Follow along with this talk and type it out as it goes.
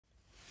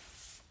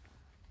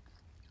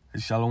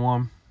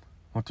Shalom.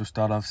 Want to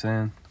start off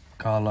saying,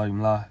 Kala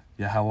Imla,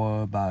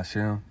 Yahweh,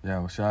 Ba'ashem,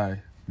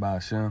 Yahushai,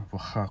 Ba'ashem,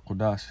 Wacha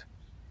Kodash,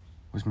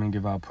 which means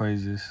give our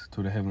praises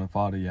to the Heavenly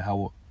Father,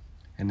 Yahweh,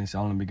 and His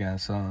only begotten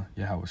Son,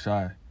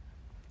 Yahushai,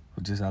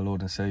 which is our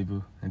Lord and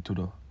Savior, and to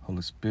the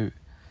Holy Spirit.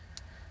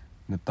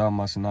 Nathar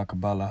Mashiach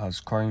Kabbalah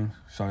has Karim,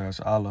 Shayash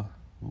Allah,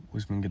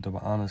 which means give the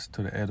honors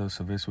to the elders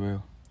of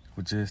Israel,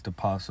 which is the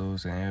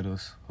apostles and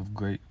elders of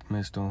great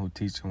wisdom who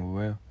teach and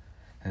well.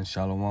 And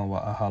Shalom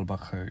wa Ahal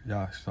Bakher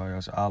Yah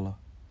Shayash Allah,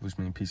 which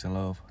means peace and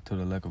love to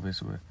the elect of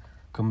Israel.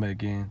 Come back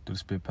again through the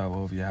spirit power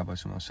of Yahweh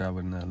Shema Shai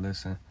with another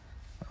lesson.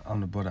 I'm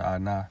the brother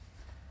Anai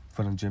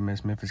for the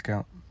GMS Memphis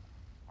count.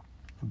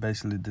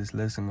 Basically, this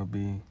lesson will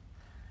be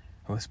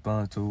a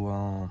response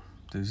to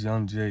this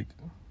young Jake,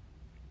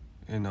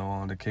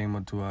 that came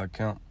up to our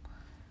camp,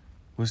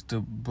 which the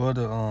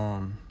brother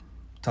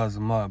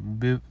Tazama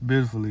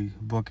beautifully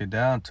broke it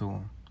down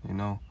to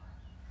him,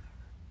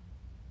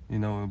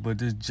 but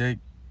this Jake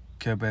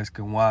kept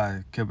asking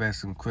why, kept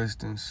asking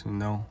questions,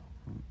 It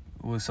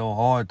was so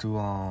hard to,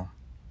 I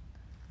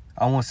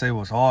won't say it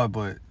was hard,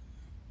 but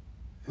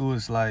it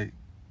was like,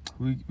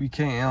 we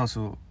can't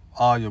answer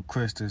all your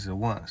questions at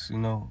once,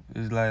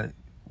 It's like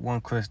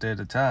one question at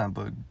a time,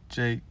 but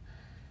Jake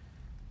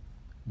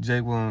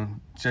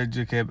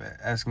kept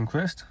asking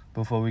questions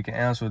before we can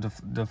answer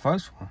the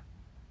first one.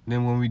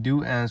 Then when we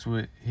do answer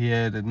it, he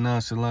had a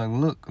nonchalant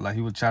look, like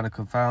he would try to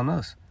confound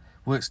us.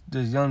 Which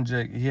this young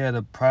Jake, he had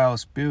a proud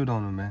spirit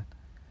on him, man.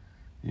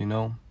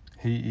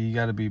 He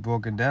got to be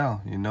broken down,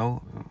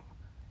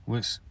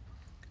 which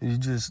you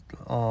just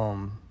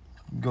go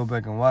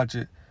back and watch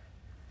it,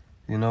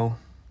 and I'm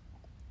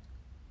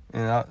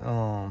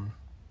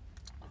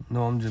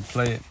just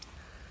play it.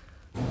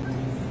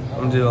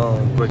 I'm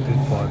just break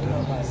this part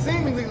down.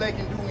 Seemingly they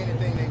can do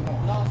anything they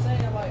want. No, I'm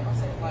saying that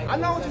like I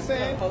know what you're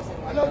saying. I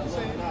know what you're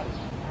saying.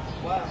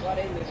 Why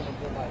they living a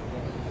good life?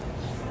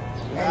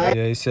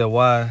 Yeah, he said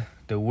why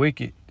the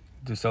wicked,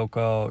 the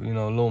so-called,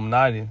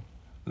 Illuminati,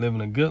 living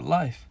a good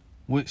life,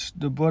 which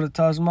the brother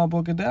Tazma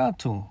broke it down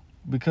to him,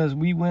 because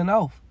we went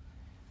off,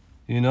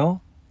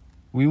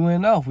 we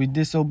went off, we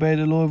disobeyed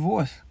the Lord's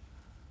voice,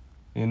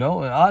 and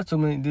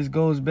ultimately this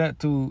goes back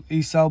to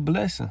Esau's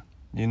blessing,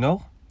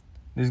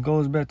 this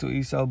goes back to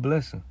Esau's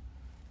blessing,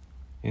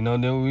 then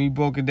when we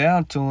broke it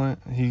down to him,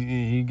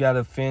 he got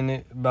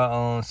offended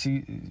by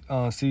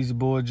Caesar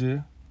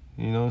Borgia,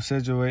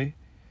 Cedric,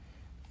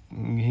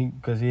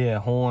 because he had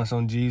horns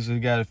on Jesus. He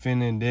got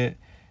offended that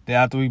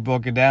after we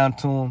broke it down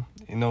to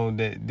him,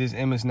 that this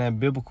image not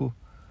biblical,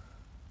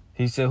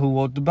 he said, who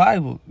wrote the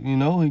Bible?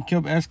 He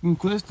kept asking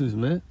questions,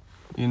 man,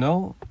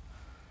 and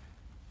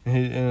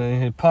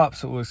his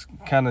pops was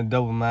kind of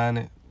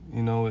double-minded,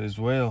 as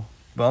well.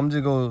 But I'm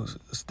just going to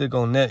stick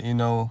on that,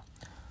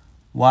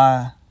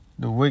 why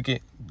the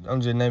wicked, I'm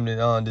just naming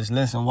it this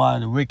lesson, why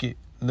the wicked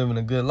living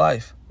a good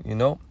life,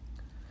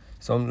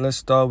 So let's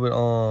start with,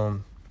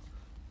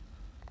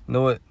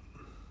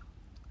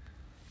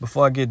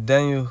 before I get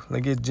Daniel,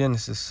 let's get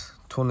Genesis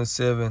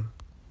 27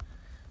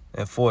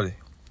 and 40.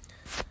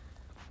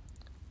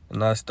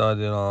 And I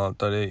started on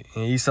 38.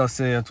 And Esau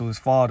said unto his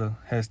father,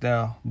 hast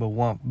thou but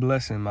one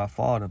blessing, my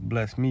father?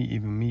 Bless me,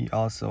 even me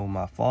also,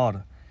 my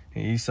father.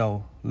 And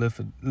Esau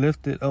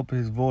lifted up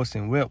his voice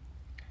and wept.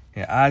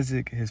 And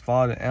Isaac his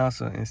father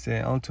answered and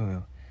said unto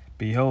him,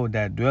 behold,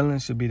 thy dwelling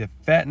should be the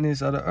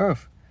fatness of the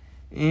earth,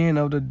 and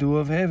of the dew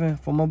of heaven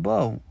from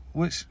above,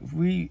 which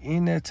we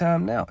in that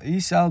time now.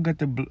 Esau got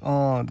the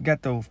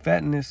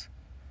fatness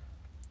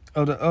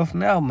of the earth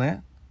now,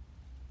 man.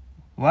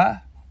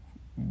 Why?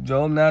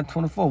 Job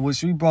 9:24,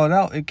 which we brought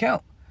out, it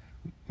count.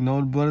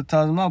 The brother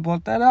Tazma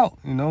brought that out.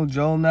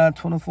 Job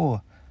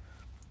 9:24.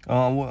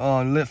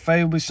 Let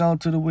favor be shown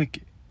to the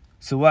wicked.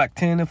 Sirach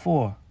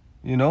 10:4.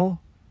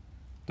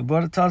 The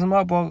brother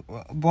Tazma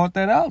brought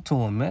that out to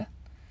him, man.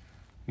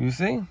 You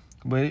see?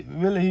 But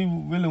he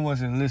really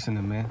wasn't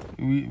listening, man.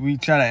 We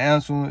try to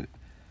answer it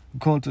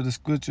according to the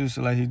scriptures,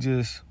 like he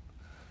just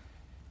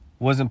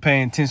wasn't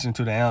paying attention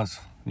to the answer,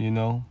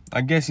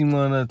 I guess he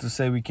wanted us to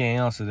say we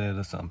can't answer that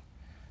or something.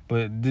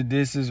 But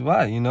this is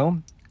why,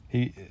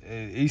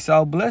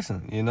 Esau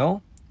blessing,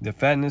 the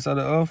fatness of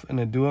the earth and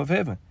the dew of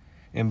heaven.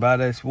 And by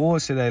that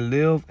sword shall they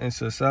live and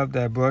shall serve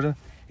thy brother.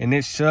 And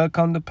it shall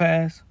come to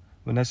pass,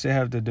 when thou shalt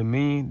have the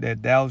dominion,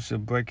 that thou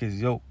shalt break his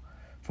yoke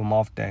from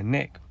off thy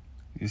neck.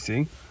 You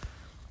see?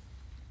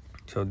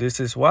 So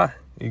this is why.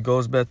 It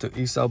goes back to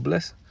Esau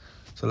blessing.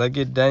 So let's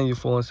get Daniel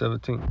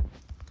 4:17.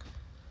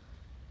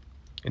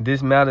 And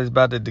this matter is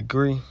by the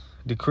decree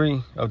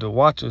of the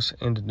watchers,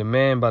 and the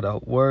demand by the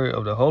word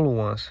of the holy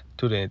ones,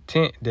 to the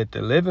intent that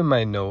the living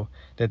may know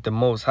that the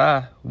Most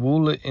High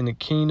ruleth in the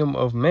kingdom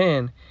of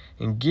man,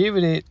 and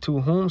giveth it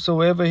to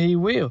whomsoever he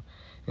will,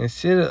 and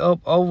set it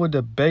up over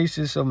the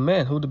basis of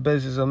man. Who the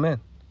basis of man?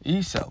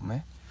 Esau,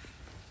 man.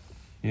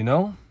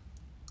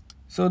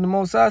 So the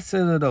Most High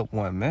set it up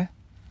one, man.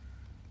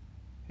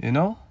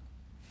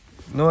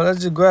 No, let's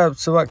just grab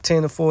Sirach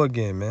 10:4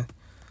 again, man.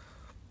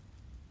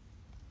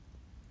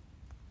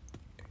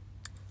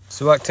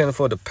 Sirach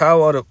 10:4, the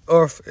power of the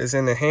earth is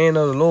in the hand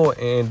of the Lord,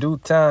 and in due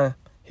time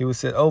he will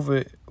set over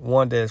it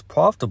one that is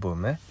profitable,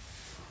 man.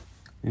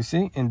 You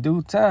see, in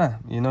due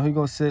time, you know, he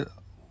gonna set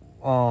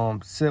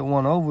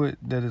one over it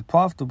that is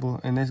profitable,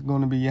 and it's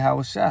gonna be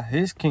Yahushua,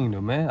 his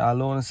kingdom, man, our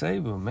Lord and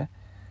Savior, man.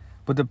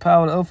 But the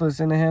power of the earth is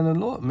in the hand of the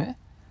Lord, man.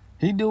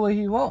 He do what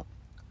he want.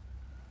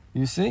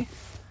 You see?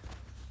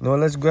 Now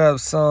let's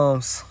grab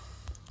Psalms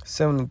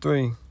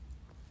 73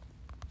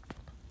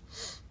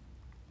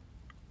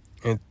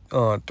 and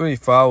 3.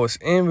 For I was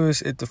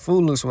envious at the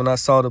foolish when I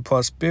saw the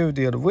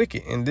prosperity of the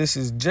wicked. And this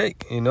is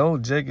Jake. You know,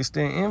 Jake is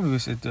still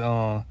envious at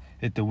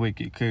the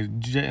wicked. Cause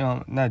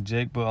not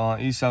Jake, but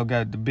Esau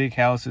got the big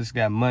houses,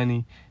 got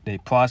money, they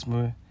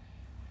prosper.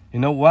 You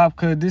know why?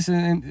 Because this is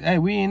hey,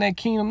 we in that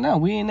kingdom now.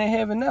 We in that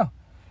heaven now.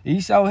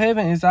 Esau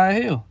heaven is our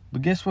hill.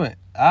 But guess what?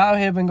 Our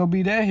heaven gonna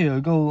be that hill.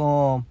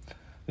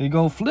 It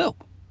go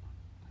flip.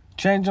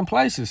 Changing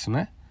places,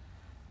 man.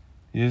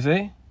 You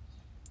see?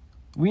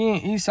 We in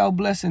Esau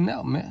blessing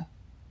now, man.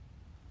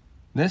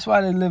 That's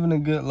why they living a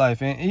good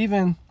life. And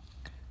even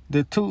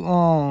the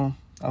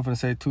I'm gonna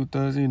say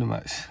 2/3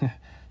 Edomites.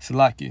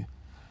 Salakia.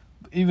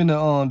 Even the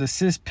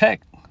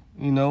 6-pack,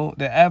 you know,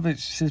 the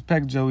average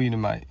 6-pack Joe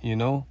Edomite, you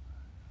know,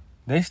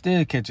 they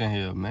still catching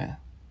hell, man.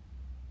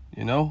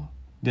 You know?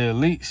 The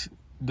elites,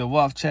 the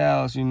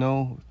Rothschilds, you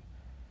know,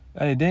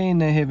 hey, they in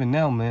their heaven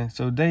now, man.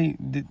 So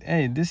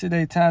hey, this is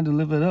their time to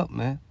live it up,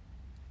 man.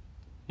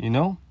 You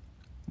know?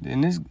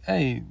 And this,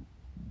 hey,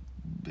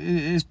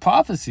 it's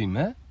prophecy,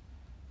 man.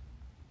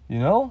 You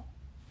know?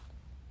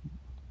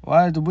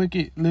 Why is the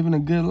wicked living a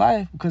good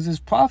life? Because it's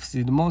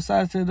prophecy. The Most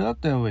High set it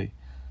up that way.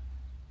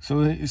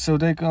 So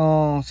they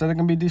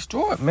can be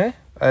destroyed, man.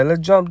 All right,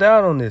 let's jump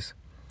down on this.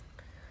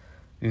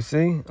 You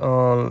see?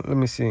 Let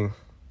me see.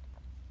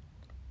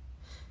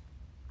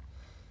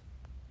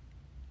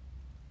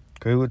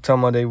 Cause we were talking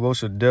about they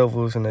worship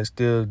devils and they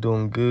still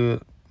doing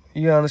good.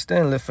 You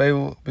understand? Let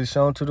favor be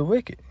shown to the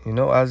wicked. You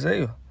know,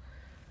 Isaiah.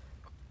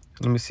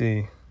 Let me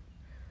see.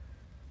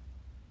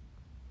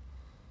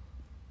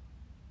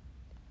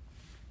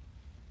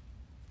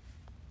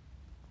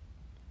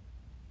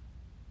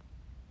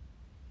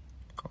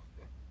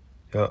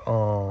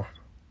 Yeah,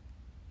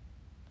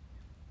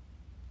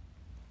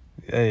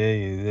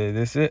 hey,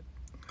 that's it.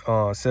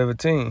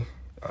 17.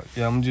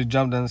 Yeah, I'm just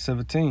jump down to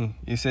 17.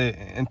 It said,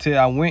 until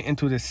I went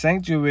into the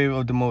sanctuary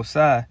of the Most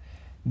High,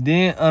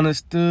 then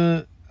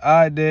understood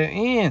I their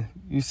end.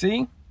 You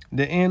see?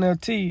 The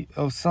NLT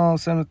of Psalm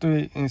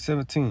 73 and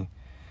 17.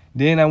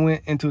 Then I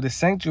went into the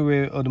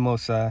sanctuary of the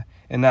Most High,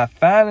 and I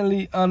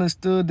finally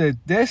understood the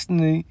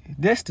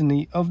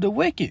destiny of the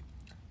wicked.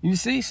 You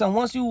see? So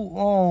once you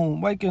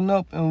waking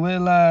up and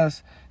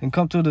realize and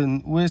come to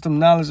the wisdom,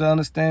 knowledge, and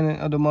understanding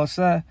of the Most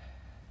High,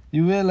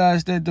 you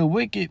realize that the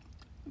wicked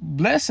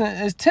blessing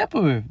is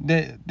temporary.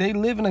 That they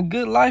living a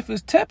good life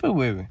is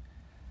temporary.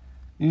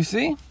 You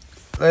see?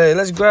 Hey,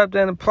 let's grab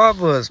that in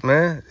Proverbs,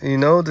 man. You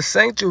know, the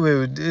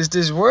sanctuary is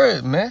this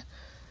word, man.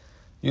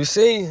 You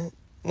see,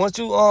 once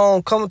you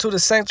come into the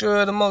sanctuary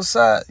of the Most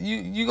High,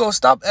 you gonna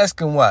stop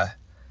asking why.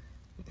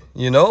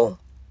 You know?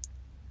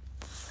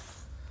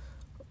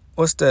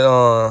 What's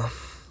that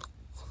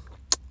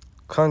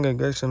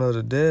congregation of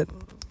the dead?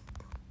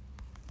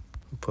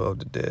 Put up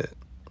the dead.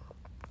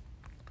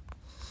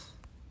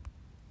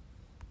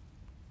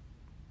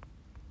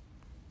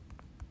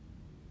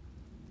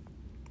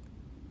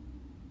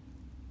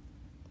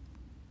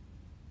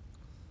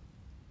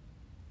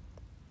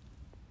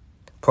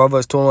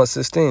 Proverbs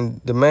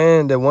 21:16. The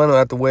man that went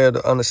out the way of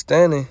the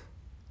understanding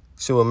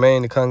should remain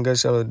in the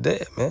congregation of the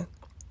dead, man.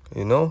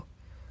 You know?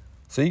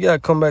 So you got to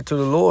come back to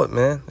the Lord,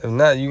 man. If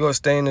not, you going to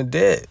stay in the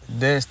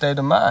dead state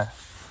of mind.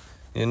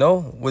 You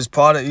know? Was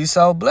part of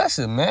Esau's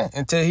blessing, man.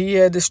 Until he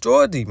had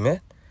destroyed thee, man.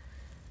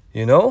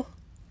 You know?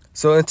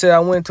 So until I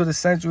went to the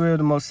sanctuary of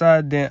the Most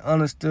High, then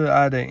understood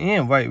I the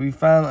end. Right? We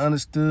finally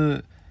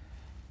understood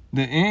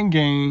the end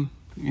game,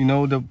 you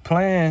know, the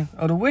plan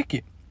of the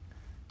wicked.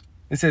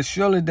 It says,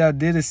 surely thou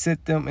didst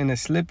set them in the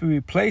slippery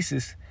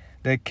places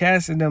that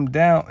casted them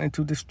down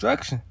into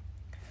destruction.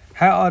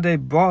 How are they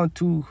brought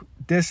into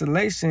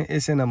desolation?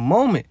 It's in a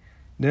moment.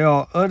 They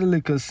are utterly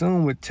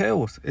consumed with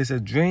terrors. It's a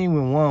dream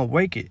when one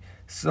waketh.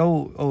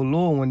 So, O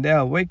Lord, when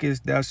thou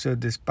awakest, thou shalt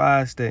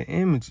despise their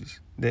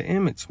images. Their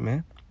image,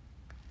 man.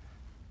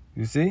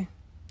 You see?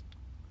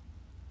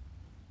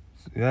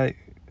 Right.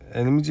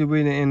 And let me just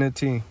read the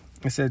NLT.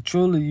 It said,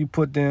 truly you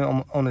put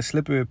them on a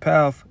slippery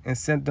path and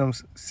sent them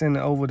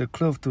over the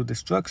cliff to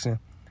destruction.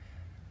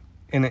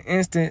 In an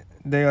instant,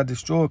 they are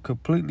destroyed,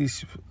 completely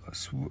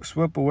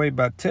swept away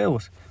by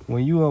terrors.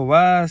 When you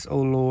arise, O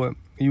Lord,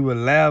 you will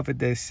laugh at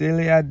their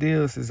silly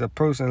ideas as a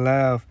person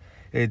laughs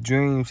at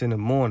dreams in the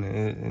morning.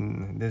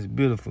 And that's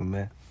beautiful,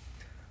 man.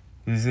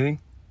 You see?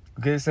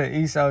 Because it said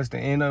Esau is the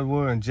end of the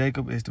world and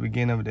Jacob is the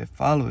beginning of it.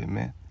 Follow it,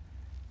 man.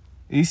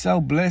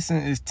 Esau's blessing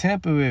is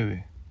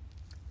temporary.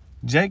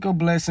 Jacob's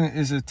blessing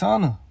is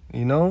eternal,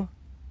 you know?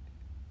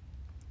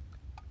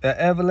 An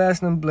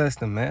everlasting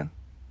blessing, man.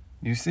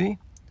 You see?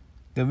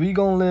 That we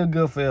gonna live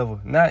good forever.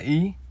 Not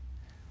E.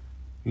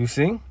 You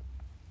see?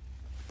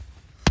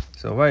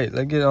 So, right,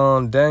 let's get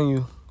on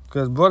Daniel.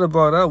 Because brother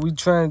brought out, we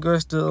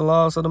transgressed the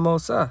laws of the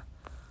Most High.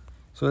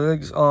 So,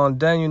 let's on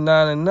Daniel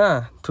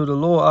 9:9. To the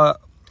Lord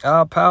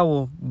our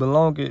power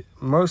belongeth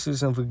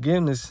mercies and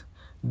forgiveness,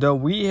 though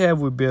we have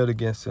rebelled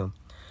against him.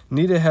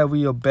 Neither have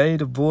we obeyed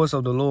the voice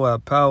of the Lord our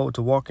power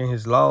to walk in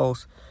his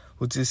laws,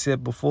 which is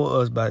set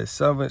before us by his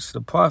servants, the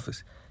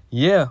prophets.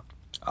 Yeah,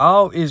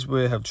 all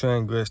Israel have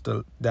transgressed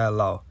that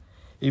law,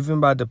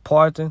 even by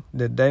departing,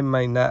 that they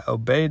may not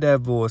obey that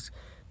voice.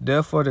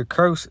 Therefore the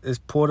curse is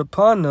poured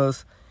upon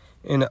us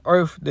in the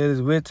earth that is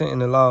written in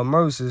the law of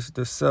Moses,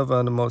 the servant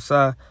of the Most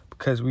High,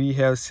 because we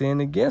have sinned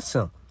against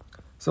him.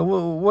 So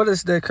what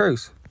is that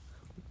curse?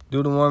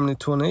 Deuteronomy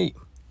 28,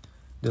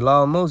 the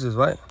law of Moses,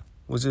 right?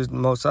 Which is the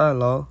Most High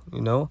law, you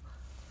know,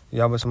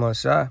 Yahweh Shema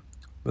Shai.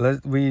 But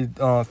let's read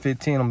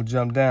 15. I'm going to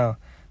jump down.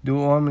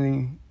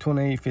 Deuteronomy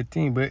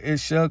 28:15. But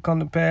it shall come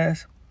to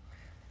pass,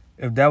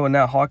 if thou wilt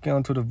not hearken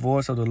unto the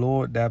voice of the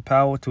Lord thy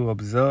power to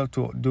observe,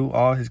 to do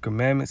all his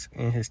commandments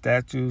and his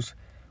statutes,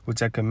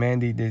 which I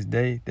command thee this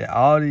day, that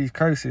all these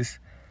curses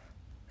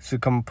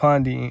should come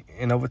upon thee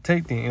and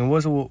overtake thee. And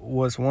what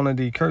was one of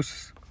the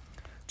curses?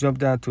 Jump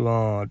down to,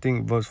 I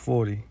think, verse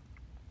 40.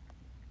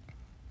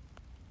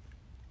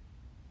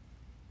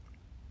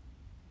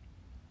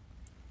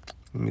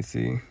 Let me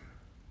see.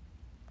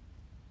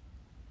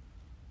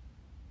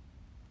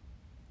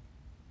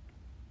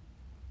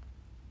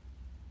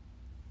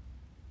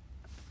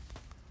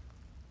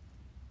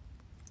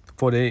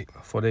 Deuteronomy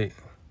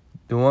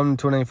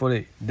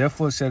 28:48.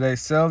 Therefore shall they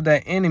serve thy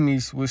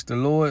enemies, which the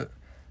Lord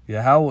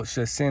Yahweh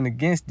shall send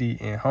against thee,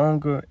 in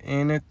hunger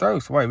and in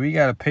thirst. Right, we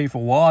gotta pay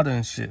for water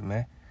and shit,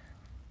 man.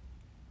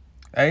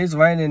 Hey, it's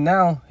raining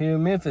now here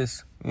in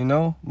Memphis, you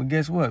know, but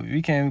guess what?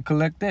 We can't even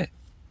collect that.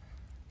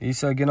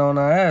 Esau get on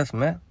our ass,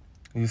 man.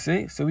 You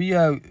see? So we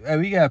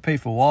gotta pay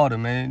for water,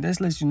 man. This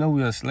lets you know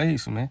we are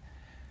slaves, man.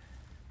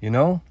 You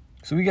know?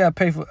 So we gotta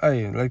pay for,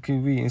 hey, like you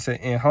read and say,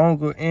 in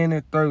hunger and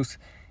in thirst,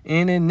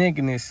 and in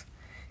nakedness,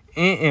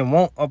 and in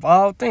want of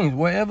all things.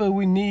 Whatever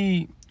we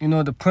need, you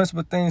know, the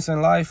principal things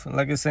in life,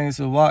 like it's saying, it's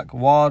a rock,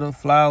 water,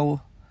 flour,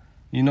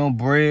 you know,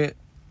 bread,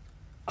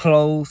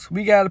 clothes.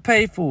 We gotta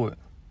pay for it.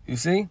 You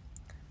see?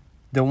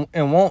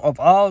 In want of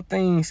all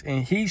things,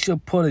 and he shall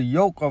put a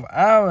yoke of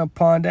iron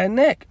upon that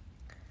neck.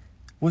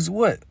 Was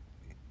what?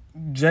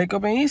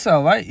 Jacob and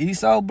Esau, right?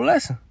 Esau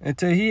blessing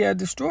until he had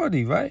destroyed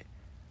thee, right?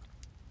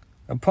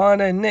 Upon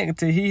that neck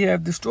until he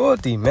have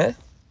destroyed thee, man.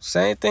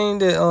 Same thing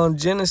that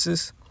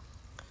Genesis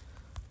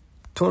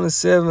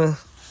 27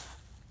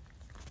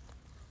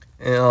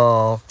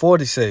 and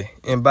 40 say.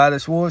 And by the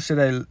sword shall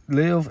they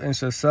live, and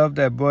shall serve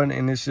their brother,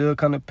 and it shall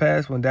come to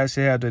pass when thou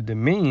shalt have the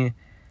dominion.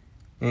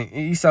 And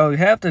Esau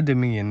have the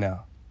dominion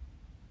now.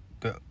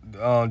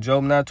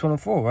 Job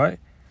 9:24, right?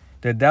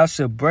 That thou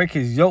shalt break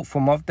his yoke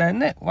from off that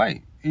neck,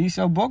 right?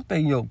 Esau broke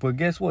that yoke, but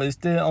guess what? It's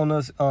still on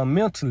us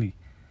mentally.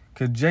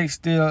 Because Jake's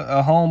still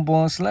a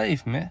homeborn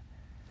slave, man.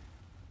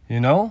 You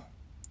know?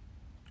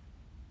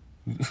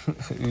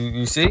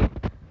 you see?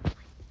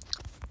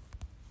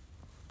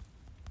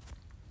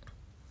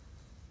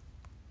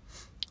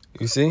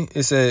 You see?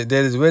 It said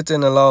that is written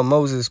in the law of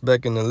Moses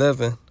back in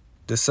 11,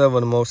 the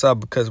servant of the Most High,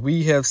 because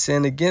we have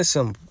sinned against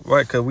him,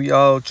 right? Because we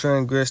all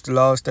transgressed the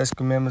laws, statutes,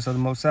 commandments of the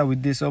Most High. We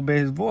disobey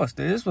his voice,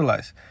 the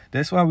Israelites.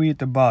 That's why we at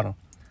the bottom.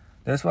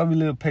 That's why we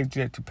live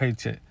paycheck to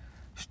paycheck,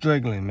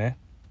 struggling, man.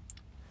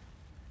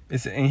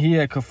 And he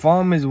had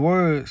confirmed his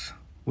words,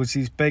 which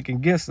he spake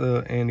against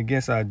us and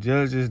against our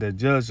judges that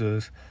judge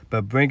us,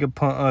 but bring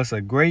upon us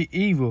a great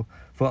evil.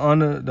 For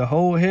under the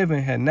whole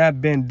heaven had not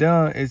been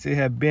done as it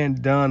had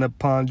been done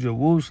upon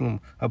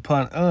Jerusalem,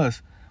 upon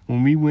us,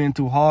 when we went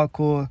through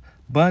hardcore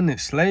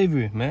bondage,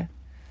 slavery, man.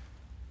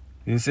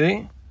 You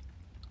see?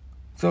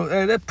 So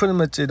hey, that's pretty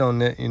much it on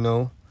that, you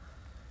know.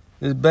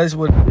 It's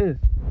basically what it is.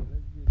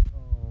 Let's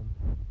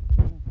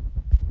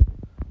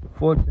get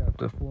 4th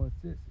chapter, 4 and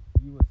 6.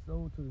 You were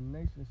sold to the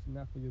nations,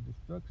 not for your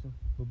destruction,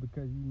 but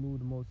because you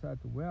moved the Most High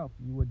to wealth,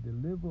 you were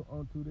delivered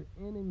unto the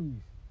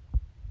enemies.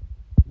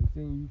 You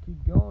see, you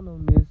keep going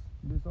on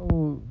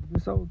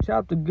this whole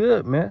chapter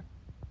good, man.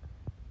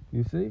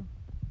 You see?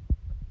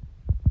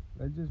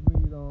 Let's just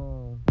read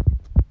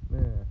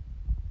man.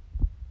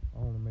 I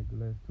don't want to make the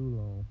last too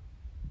long.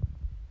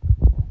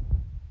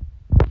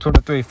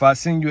 23. If I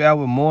send you out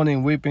with mourning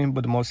and weeping,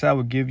 but the Most High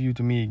will give you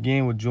to me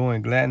again with joy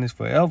and gladness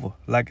forever.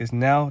 Like as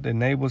now the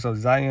neighbors of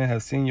Zion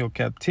have seen your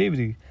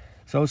captivity,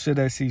 so shall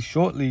they see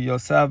shortly your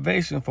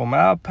salvation from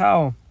our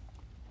power,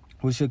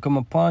 which shall come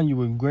upon you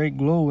with great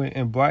glory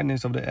and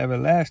brightness of the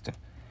everlasting.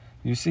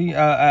 You see,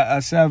 our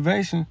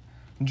salvation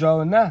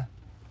drawing nigh.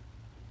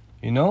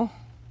 You know?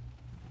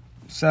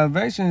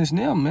 Salvation is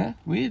near, man.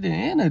 We at the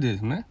end of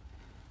this, man.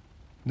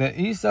 That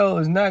Esau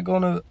is not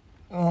gonna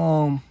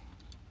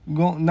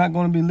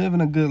be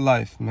living a good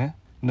life, man.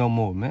 No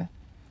more, man.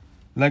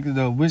 Like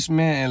the rich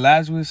man and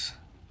Lazarus,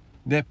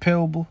 that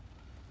parable.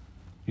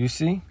 You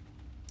see?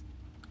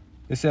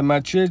 It said, my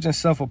children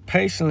suffer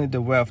patiently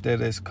the wealth that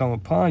has come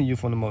upon you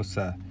from the Most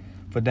High.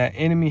 For thy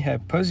enemy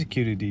hath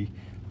persecuted thee,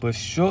 But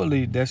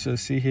shortly they shall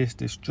see his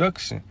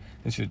destruction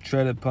and shall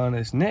tread upon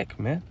his neck,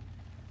 man.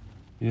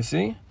 You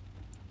see?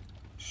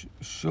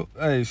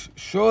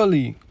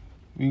 Surely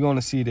we're going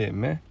to see that,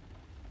 man.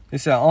 It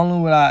said,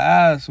 only with our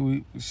eyes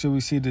should we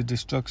see the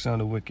destruction of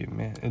the wicked,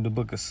 man. In the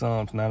book of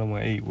Psalms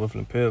 91:8,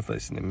 roughly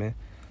paraphrasing it, man.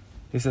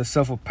 It says,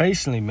 suffer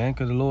patiently, man,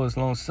 because the Lord is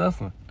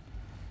long-suffering.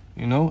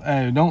 You know,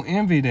 hey, don't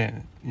envy that.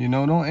 You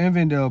know, don't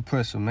envy the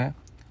oppressor, man.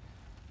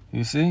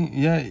 You see?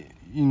 Yeah,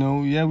 you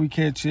know, yeah, we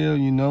can't chill,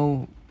 you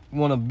know,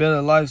 want a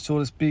better life, so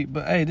to speak.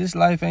 But, hey, this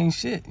life ain't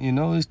shit, you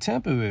know, it's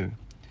temporary.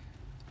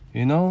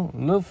 You know,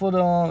 look for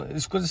the,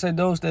 scripture say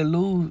those that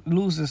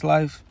lose this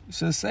life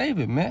should save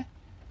it, man.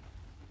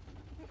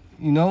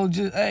 You know,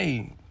 just,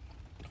 hey,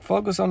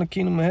 focus on the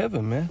kingdom of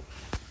heaven, man.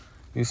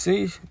 You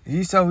see,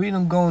 Esau, he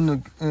done going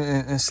to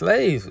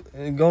enslave,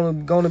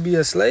 going to be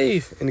a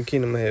slave in the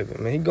kingdom of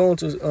heaven, man. He going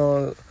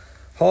to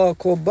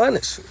hardcore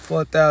bondage for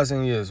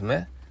 1,000 years,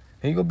 man.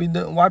 He gonna be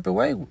wiped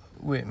away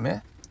with,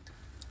 man.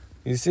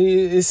 You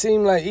see, it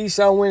seemed like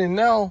Esau winning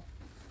now,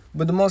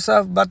 but the Most High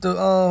about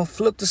to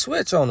flip the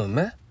switch on him,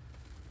 man.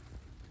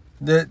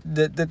 That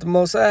the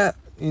Most High,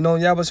 you know,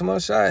 Yahweh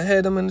Shemashai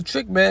had him in the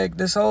trick bag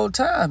this whole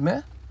time,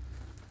 man.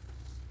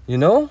 You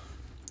know?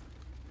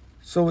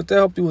 So with that,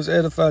 I hope you was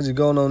edified. You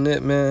going on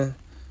that, man,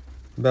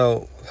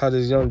 about how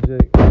this young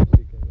Jake can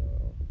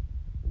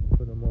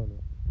put him on it.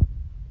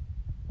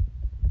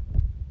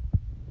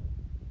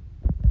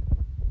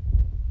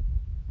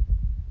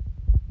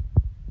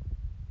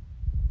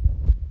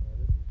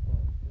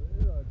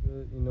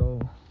 You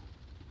know,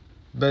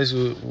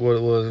 basically what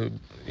it was,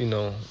 you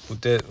know,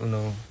 with that, you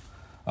know,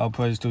 all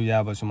praise to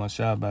Yahweh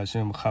Shemashai by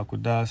Hashem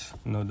Chakudash,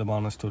 you know, the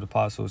honors to the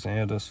apostles and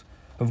elders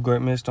of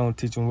great millstone,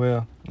 teaching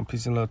well, and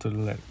peace and love to the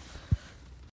elect.